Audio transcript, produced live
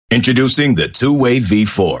Introducing the Two-Way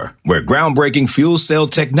V4, where groundbreaking fuel cell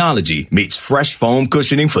technology meets fresh foam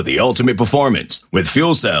cushioning for the ultimate performance. With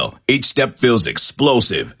Fuel Cell, each step feels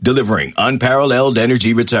explosive, delivering unparalleled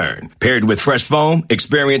energy return. Paired with fresh foam,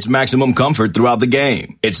 experience maximum comfort throughout the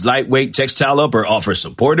game. Its lightweight textile upper offers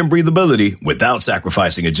support and breathability without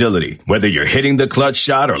sacrificing agility. Whether you're hitting the clutch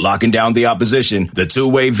shot or locking down the opposition, the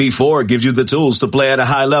Two-Way V4 gives you the tools to play at a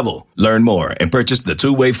high level. Learn more and purchase the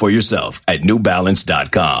Two-Way for yourself at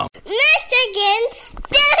newbalance.com. Michigan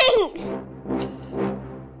stinks!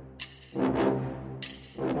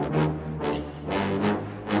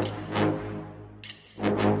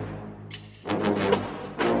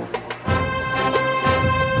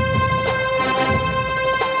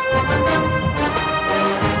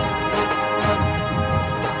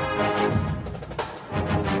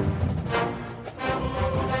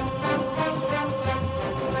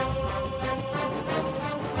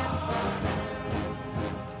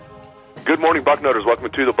 Good morning, Bucknutters. Welcome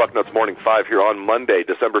to the Bucknuts Morning 5 here on Monday,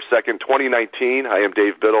 December 2nd, 2019. I am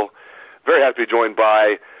Dave Biddle. Very happy to be joined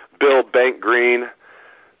by Bill Bank Green.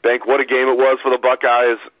 Bank, what a game it was for the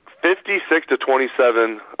Buckeyes.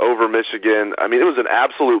 56-27 over Michigan. I mean, it was an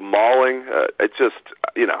absolute mauling. It's just,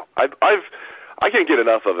 I can't get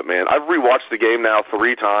enough of it, man. I've rewatched the game now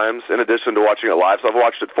 3 times in addition to watching it live, so I've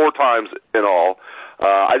watched it 4 times in all.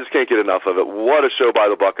 I just can't get enough of it. What a show by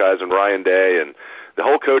the Buckeyes and Ryan Day and the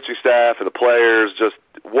whole coaching staff and the players. Just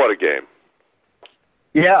what a game.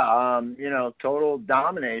 Yeah, total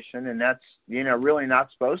domination, and that's, really not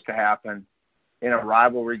supposed to happen in a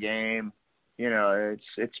rivalry game.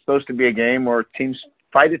 It's supposed to be a game where teams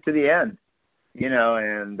fight it to the end,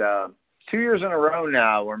 and 2 years in a row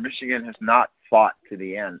now where Michigan has not fought to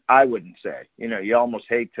the end, I wouldn't say. You almost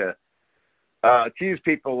hate to accuse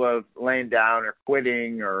people of laying down or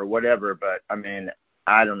quitting or whatever, but,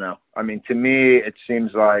 I don't know. To me, it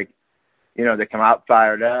seems like, they come out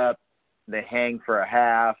fired up, they hang for a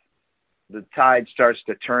half, the tide starts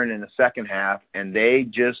to turn in the second half, and they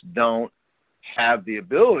just don't have the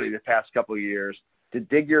ability the past couple of years to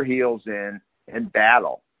dig your heels in and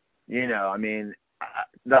battle. The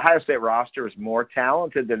Ohio State roster is more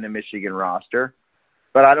talented than the Michigan roster,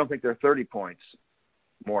 but I don't think they're 30 points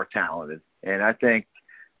more talented. And I think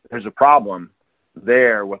there's a problem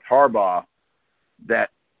there with Harbaugh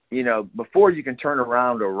that, before you can turn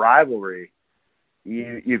around a rivalry,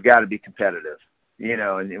 you've got to be competitive,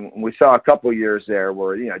 and we saw a couple of years there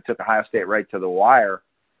where, it took Ohio State right to the wire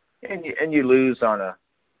and you lose on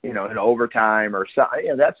an overtime or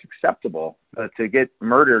something. That's acceptable. But to get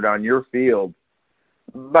murdered on your field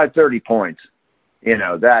by 30 points,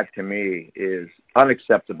 that to me is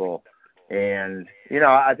unacceptable. And,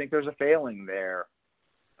 I think there's a failing there.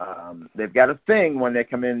 They've got a thing when they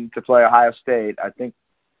come in to play Ohio State. I think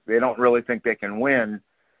they don't really think they can win,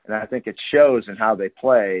 and I think it shows in how they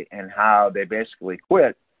play and how they basically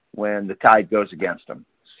quit when the tide goes against them.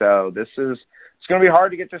 So it's going to be hard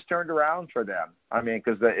to get this turned around for them.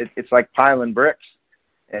 Because it's like piling bricks,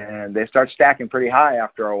 and they start stacking pretty high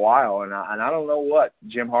after a while, and I don't know what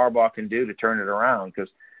Jim Harbaugh can do to turn it around, because,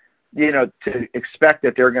 to expect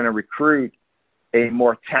that they're going to recruit a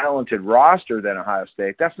more talented roster than Ohio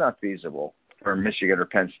State, that's not feasible for Michigan or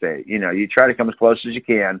Penn State. You try to come as close as you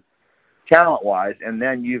can, talent-wise, and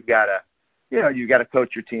then you've got to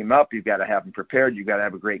coach your team up. You've got to have them prepared. You've got to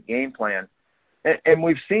have a great game plan. And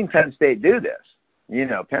we've seen Penn State do this.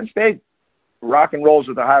 Penn State rock and rolls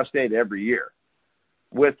with Ohio State every year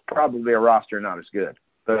with probably a roster not as good.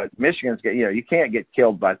 But Michigan's, you can't get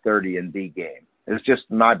killed by 30 in the game. It's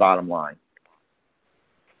just my bottom line.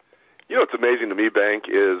 What's amazing to me,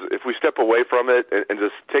 Bank, is if we step away from it and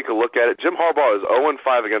just take a look at it, Jim Harbaugh is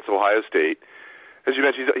 0-5 against Ohio State. As you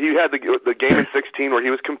mentioned, he had the game in 16 where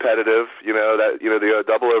he was competitive, the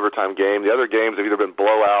double overtime game. The other games have either been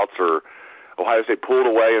blowouts or Ohio State pulled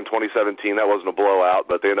away in 2017. That wasn't a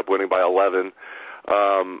blowout, but they ended up winning by 11.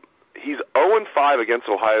 He's 0-5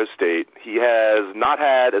 against Ohio State. He has not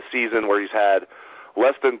had a season where he's had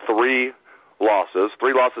less than 3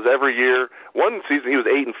 losses every year. One season he was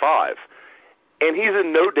 8-5, and he's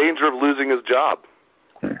in no danger of losing his job.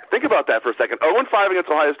 Think about that for a second. 0-5 against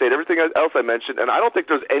Ohio State, everything else I mentioned, and I don't think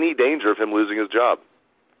there's any danger of him losing his job.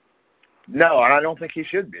 No, and I don't think he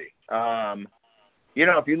should be.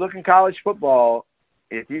 If you look in college football,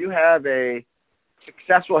 if you have a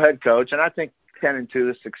successful head coach, and I think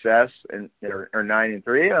 10-2 is success, or 9-3,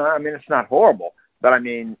 it's not horrible. But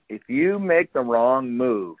if you make the wrong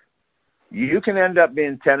move, you can end up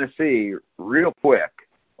being Tennessee real quick,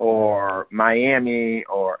 or Miami,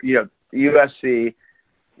 or USC.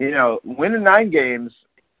 Winning 9 games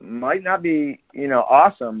might not be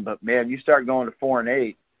awesome, but man, you start going to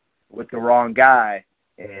 4-8, with the wrong guy,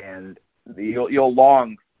 and you'll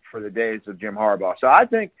long for the days of Jim Harbaugh. So I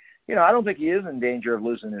think, I don't think he is in danger of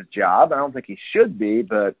losing his job. I don't think he should be,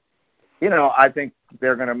 but, I think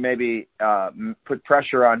they're going to maybe put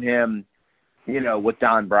pressure on him, with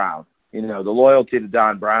Don Brown. The loyalty to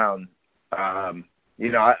Don Brown,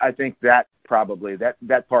 I think that probably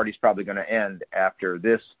that party's probably going to end after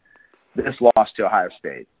this loss to Ohio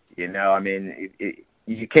State.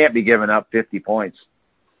 You can't be giving up 50 points,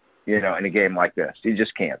 in a game like this. You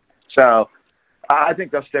just can't. So I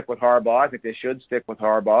think they'll stick with Harbaugh. I think they should stick with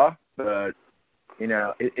Harbaugh, but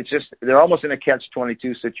it's just they're almost in a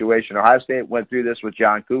catch-22 situation. Ohio State went through this with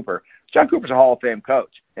John Cooper. John Cooper's a Hall of Fame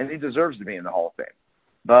coach, and he deserves to be in the Hall of Fame.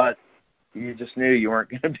 But you just knew you weren't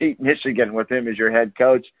going to beat Michigan with him as your head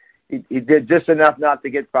coach. He did just enough not to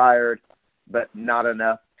get fired, but not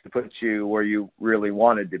enough to put you where you really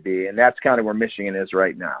wanted to be, and that's kind of where Michigan is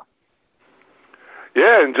right now.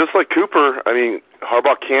 Yeah, and just like Cooper,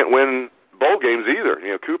 Harbaugh can't win bowl games either.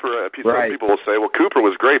 Cooper, some people will say, well, Cooper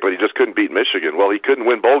was great, but he just couldn't beat Michigan. Well, he couldn't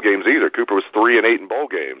win bowl games either. Cooper was 3-8 in bowl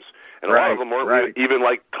games, and a lot of them weren't even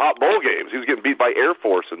like top bowl games. He was getting beat by Air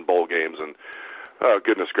Force in bowl games, and oh,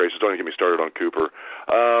 goodness gracious, don't even get me started on Cooper.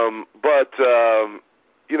 I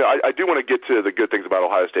do want to get to the good things about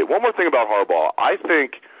Ohio State. One more thing about Harbaugh. I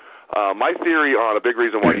think my theory on a big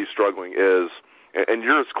reason why he's struggling is, and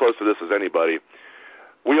you're as close to this as anybody,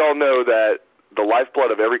 we all know that the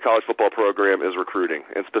lifeblood of every college football program is recruiting.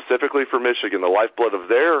 And specifically for Michigan, the lifeblood of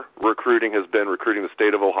their recruiting has been recruiting the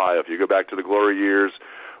state of Ohio. If you go back to the glory years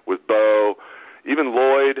with Bo, even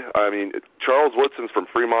Lloyd, Charles Woodson's from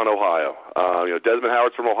Fremont, Ohio. Desmond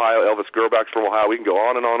Howard's from Ohio, Elvis Gerbach's from Ohio. We can go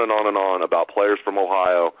on and on and on and on about players from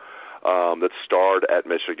Ohio that starred at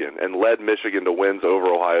Michigan and led Michigan to wins over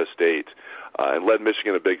Ohio State and led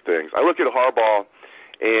Michigan to big things. I look at Harbaugh,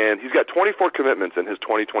 and he's got 24 commitments in his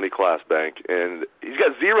 2020 class, Bank, and he's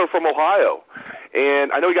got 0 from Ohio.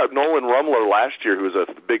 And I know he got Nolan Rumler last year, who was a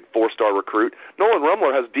big 4-star recruit. Nolan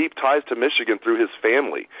Rumler has deep ties to Michigan through his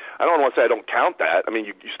family. I don't want to say I don't count that.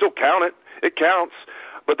 You still count it. It counts.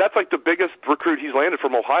 But that's like the biggest recruit he's landed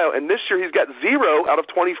from Ohio. And this year he's got 0 out of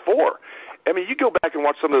 24. You go back and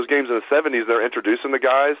watch some of those games in the 70s, they're introducing the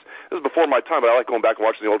guys. This is before my time, but I like going back and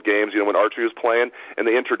watching the old games, when Archie was playing, and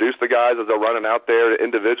they introduce the guys as they're running out there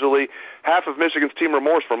individually. Half of Michigan's team or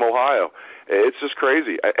more is from Ohio. It's just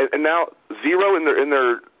crazy. And now 0 in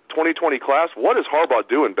their 2020 class. What is Harbaugh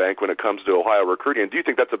doing, Bank, when it comes to Ohio recruiting? And do you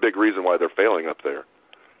think that's a big reason why they're failing up there?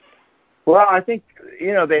 Well, I think,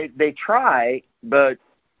 they try, but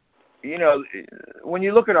when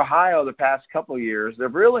you look at Ohio the past couple of years, there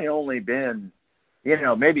have really only been,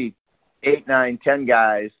 maybe 8, 9, 10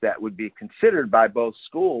 guys that would be considered by both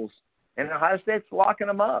schools, and Ohio State's locking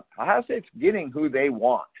them up. Ohio State's getting who they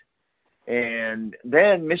want. And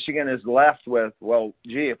then Michigan is left with, well,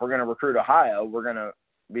 gee, if we're going to recruit Ohio, we're going to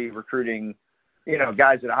be recruiting,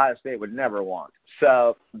 guys that Ohio State would never want.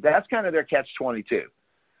 So that's kind of their catch-22.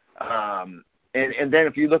 And then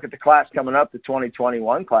if you look at the class coming up, the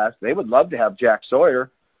 2021 class, they would love to have Jack Sawyer.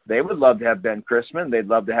 They would love to have Ben Chrisman. They'd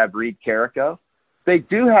love to have Reed Carrico. They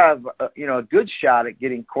do have, a good shot at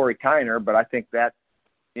getting Corey Kiner, but I think that,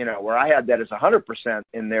 where I had that as 100%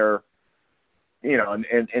 in their,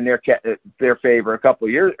 in their favor a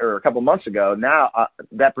couple months ago. Now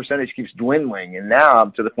that percentage keeps dwindling, and now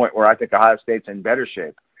I'm to the point where I think Ohio State's in better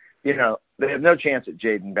shape. They have no chance at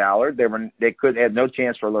Jaden Ballard. They had no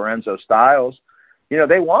chance for Lorenzo Styles.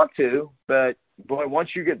 They want to, but boy, once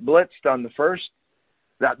you get blitzed on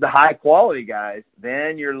the high quality guys,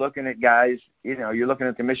 then you're looking at guys, you're looking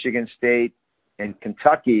at the Michigan State and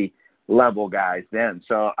Kentucky level guys then.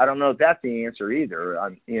 So I don't know if that's the answer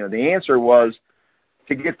either. The answer was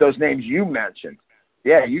to get those names you mentioned.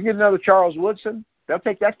 Yeah, you get another Charles Woodson, they'll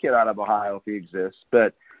take that kid out of Ohio if he exists,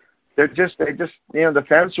 but they just, the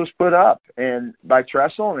fence was put up and by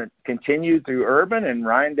Tressel, and it continued through Urban, and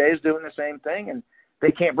Ryan Day's doing the same thing, and they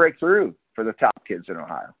can't break through for the top kids in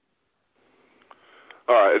Ohio.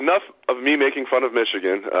 All right, enough of me making fun of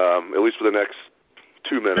Michigan, at least for the next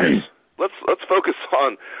 2 minutes. Let's focus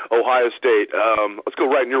on Ohio State. Let's go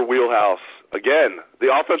right in your wheelhouse. Again,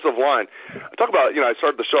 the offensive line. I talk about, I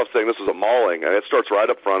started the show off saying this was a mauling, and it starts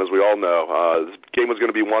right up front, as we all know. This game was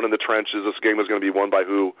going to be won in the trenches. This game was going to be won by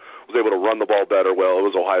who was able to run the ball better. Well, it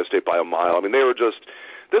was Ohio State by a mile. They were just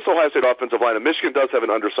this Ohio State offensive line, and Michigan does have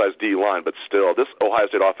an undersized D line, but still, this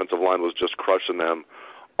Ohio State offensive line was just crushing them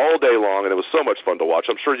all day long, and it was so much fun to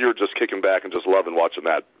watch. I'm sure you were just kicking back and just loving watching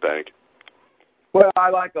that, Bank. Well, I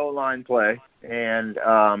like O-line play, and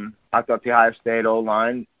I thought the Ohio State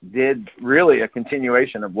O-line did really a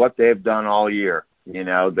continuation of what they've done all year.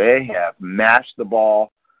 They have mashed the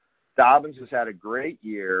ball Dobbins has had a great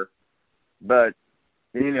year, but,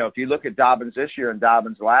 if you look at Dobbins this year and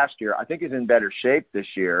Dobbins last year, I think he's in better shape this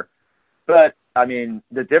year. But,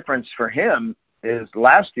 the difference for him is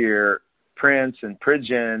last year, Prince and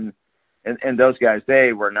Pridgeon and those guys,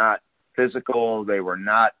 they were not physical. They were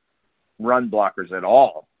not run blockers at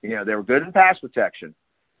all. They were good in pass protection.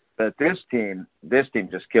 But this team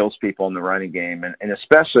just kills people in the running game, and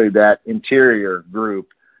especially that interior group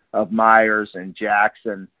of Myers and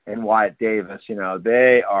Jackson and Wyatt Davis.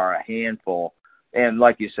 They are a handful. And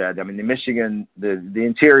like you said, the Michigan, the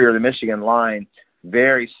interior of the Michigan line,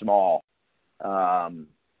 very small, and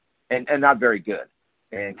not very good,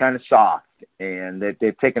 and kind of soft. And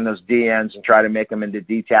they've taken those DNs and tried to make them into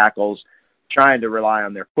D tackles, trying to rely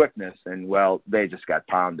on their quickness, and well, they just got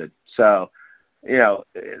pounded. So,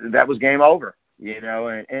 that was game over.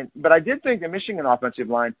 But I did think the Michigan offensive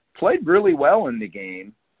line played really well in the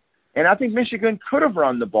game, and I think Michigan could have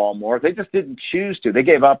run the ball more. They just didn't choose to. They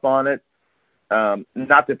gave up on it.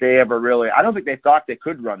 Not that they ever really – I don't think they thought they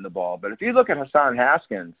could run the ball. But if you look at Hassan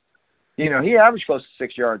Haskins, he averaged close to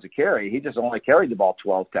 6 yards a carry. He just only carried the ball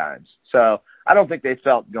 12 times. So I don't think they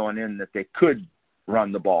felt going in that they could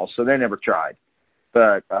run the ball, so they never tried.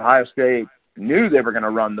 But Ohio State knew they were going to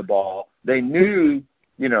run the ball. They knew,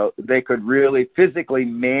 they could really physically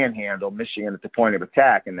manhandle Michigan at the point of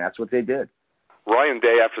attack, and that's what they did. Ryan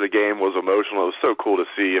Day after the game was emotional. It was so cool to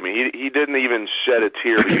see. He didn't even shed a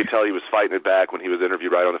tear, but you could tell he was fighting it back when he was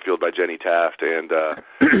interviewed right on the field by Jenny Taft. And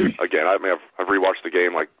again, I've rewatched the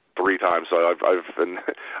game like 3 times, so I've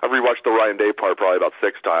rewatched the Ryan Day part probably about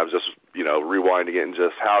 6 times, just rewinding it and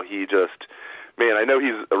just how he just. Man, I know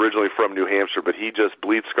he's originally from New Hampshire, but he just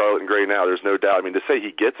bleeds scarlet and gray now. There's no doubt. To say he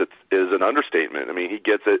gets it is an understatement. He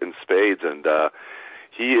gets it in spades, and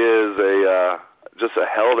he is just a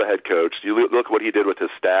hell of a head coach. You look at what he did with his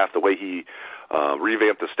staff, the way he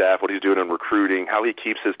revamped the staff, what he's doing in recruiting, how he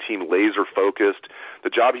keeps his team laser focused, the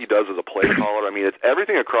job he does as a play caller. It's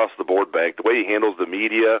everything across the board, Bank. The way he handles the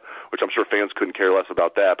media, which I'm sure fans couldn't care less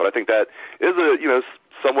about that, but I think that is a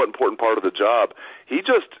somewhat important part of the job. He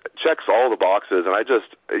just checks all the boxes, and I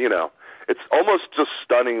just it's almost just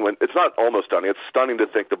stunning when it's not almost stunning. It's stunning to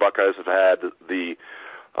think the Buckeyes have had the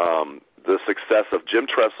success of Jim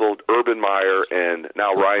Tressel, Urban Meyer, and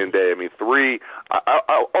now Ryan Day. 3.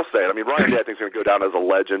 I'll say it. Ryan Day I think is going to go down as a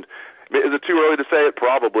legend. Is it too early to say it?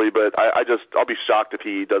 Probably, but I'll be shocked if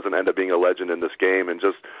he doesn't end up being a legend in this game. And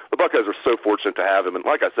just the Buckeyes are so fortunate to have him. And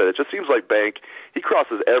like I said, it just seems like Bank. He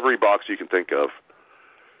crosses every box you can think of.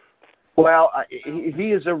 Well,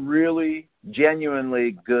 he is a really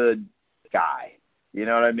genuinely good guy. You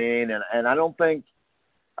know what I mean? And I don't think,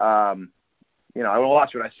 I will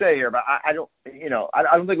watch what I say here, but I don't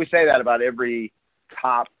think we say that about every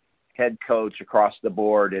top head coach across the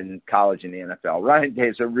board in college and the NFL. Ryan Day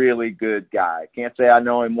is a really good guy. Can't say I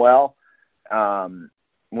know him well.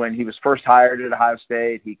 When he was first hired at Ohio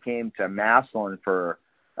State, he came to Massillon for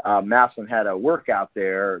Massillon had a workout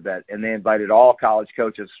there and they invited all college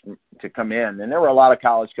coaches to come in, and there were a lot of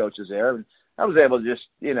college coaches there. And I was able to just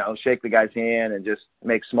shake the guy's hand and just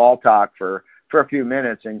make small talk for a few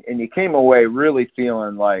minutes, and you came away really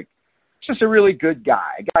feeling like just a really good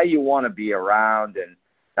guy, a guy you want to be around. And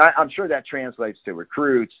I'm sure that translates to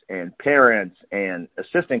recruits and parents and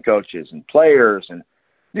assistant coaches and players, and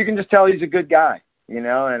you can just tell he's a good guy,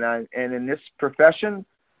 and in this profession,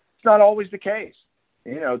 it's not always the case.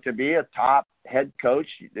 To be a top head coach,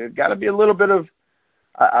 there's got to be a little bit of,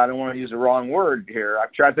 I don't want to use the wrong word here. I'm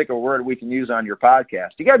trying to think of a word we can use on your podcast.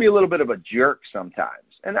 You got to be a little bit of a jerk sometimes.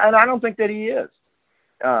 And I don't think that he is.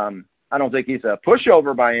 I don't think he's a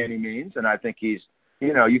pushover by any means. And I think he's,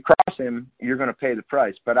 you cross him, you're going to pay the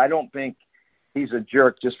price. But I don't think he's a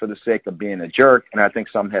jerk just for the sake of being a jerk. And I think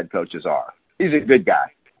some head coaches are. He's a good guy.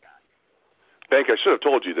 Bank, I should have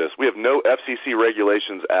told you this. We have no FCC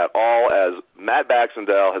regulations at all, as Matt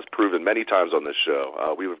Baxendale has proven many times on this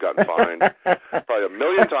show. We would have gotten fined probably 1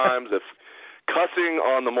 million times if cussing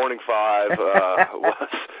on the Morning Five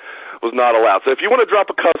was not allowed. So if you want to drop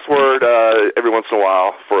a cuss word every once in a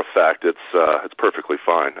while for effect, it's perfectly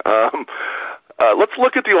fine. Let's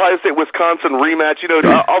look at the Ohio State-Wisconsin rematch.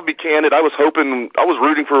 I'll be candid. I was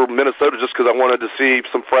rooting for Minnesota just because I wanted to see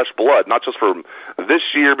some fresh blood, not just for this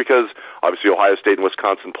year because obviously Ohio State and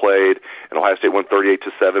Wisconsin played, and Ohio State won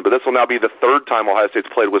 38-7. But this will now be the 3rd time Ohio State's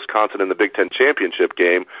played Wisconsin in the Big Ten championship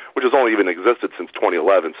game, which has only even existed since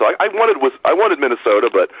 2011. So I wanted Minnesota,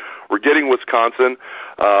 but we're getting Wisconsin.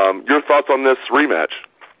 Your thoughts on this rematch?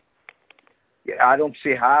 Yeah, I don't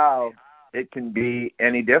see how it can be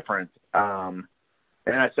any different.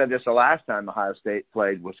 And I said this the last time Ohio State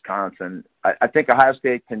played Wisconsin. I think Ohio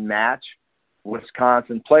State can match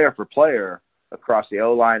Wisconsin player for player across the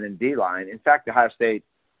O-line and D-line. In fact, Ohio State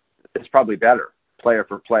is probably better player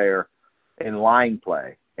for player in line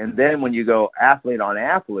play. And then when you go athlete on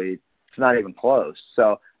athlete, it's not even close.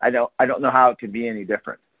 So I don't know how it could be any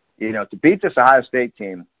different. You know, to beat this Ohio State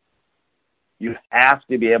team, you have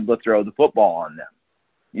to be able to throw the football on them.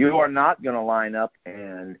 You are not going to line up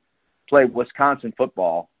and play Wisconsin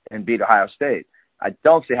football and beat Ohio State. I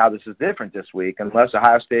don't see how this is different this week unless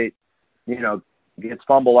Ohio State, you know, gets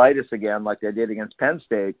fumbleitis again like they did against Penn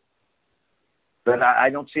State. But I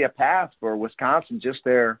don't see a path for Wisconsin. Just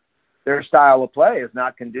their style of play is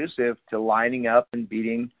not conducive to lining up and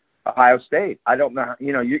beating Ohio State. I don't know.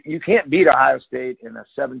 You know, you can't beat Ohio State in a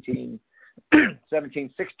 17-16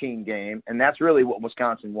 game, and that's really what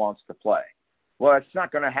Wisconsin wants to play. Well, it's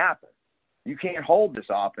not going to happen. You can't hold this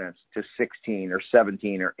offense to 16 or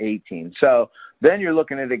 17 or 18. So then you're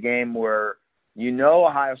looking at a game where you know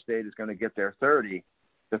Ohio State is going to get their 30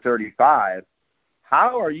 to 35.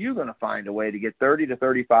 How are you going to find a way to get 30 to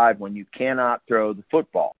 35 when you cannot throw the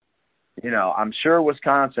football? You know, I'm sure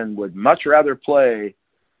Wisconsin would much rather play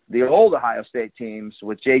the old Ohio State teams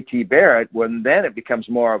with J.T. Barrett, when then it becomes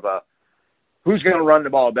more of a who's going to run the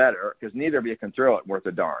ball better, because neither of you can throw it worth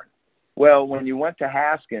a darn. Well, when you went to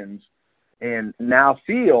Haskins and now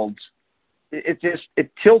Fields,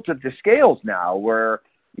 it tilted the scales now where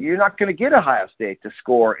you're not going to get Ohio State to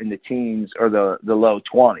score in the teens or the low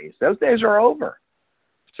 20s. Those days are over.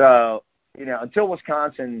 So, you know, until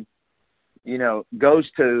Wisconsin, you know, goes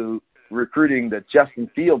to recruiting the Justin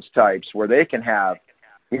Fields types where they can have,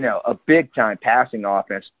 you know, a big-time passing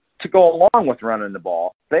offense to go along with running the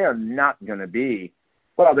ball, they are not going to be,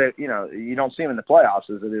 well, they, you know, you don't see them in the playoffs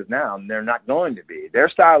as it is now, and they're not going to be. Their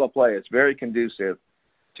style of play is very conducive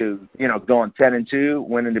to, you know, going 10-2,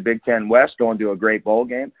 winning the Big Ten West, going to a great bowl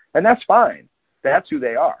game, and that's fine. That's who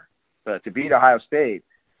they are. But to beat Ohio State,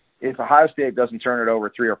 if Ohio State doesn't turn it over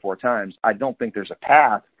 3 or 4 times, I don't think there's a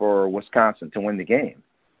path for Wisconsin to win the game.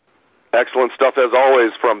 Excellent stuff, as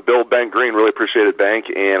always, from Bill Bank Green. Really appreciate it, Bank,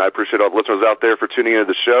 and I appreciate all the listeners out there for tuning into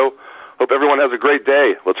the show. Hope everyone has a great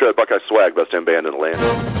day. Let's hear that Buckeye Swag, best damn band in the land.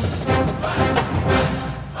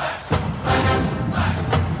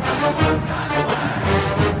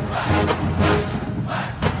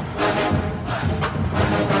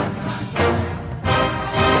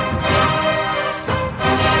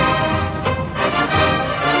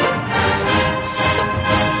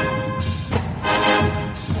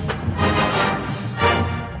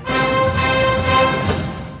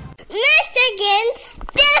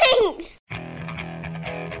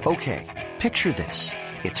 Okay, picture this.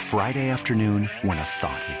 It's Friday afternoon when a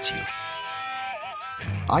thought hits you.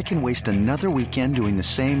 I can waste another weekend doing the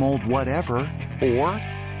same old whatever, or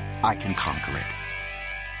I can conquer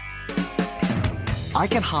it. I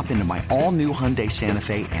can hop into my all-new Hyundai Santa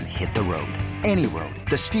Fe and hit the road. Any road.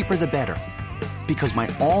 The steeper, the better. Because my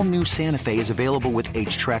all-new Santa Fe is available with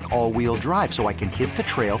H-Track all-wheel drive, so I can hit the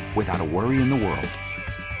trail without a worry in the world.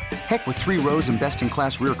 Heck, with 3 rows and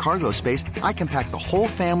best-in-class rear cargo space, I can pack the whole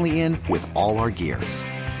family in with all our gear.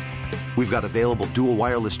 We've got available dual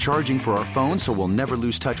wireless charging for our phones, so we'll never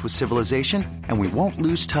lose touch with civilization, and we won't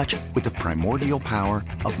lose touch with the primordial power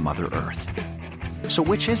of Mother Earth. So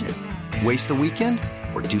which is it? Waste the weekend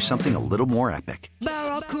or do something a little more epic?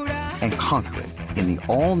 And conquer it in the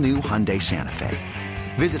all-new Hyundai Santa Fe.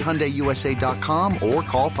 Visit HyundaiUSA.com or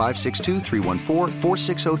call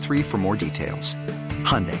 562-314-4603 for more details.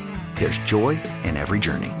 Hyundai. There's joy in every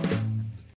journey.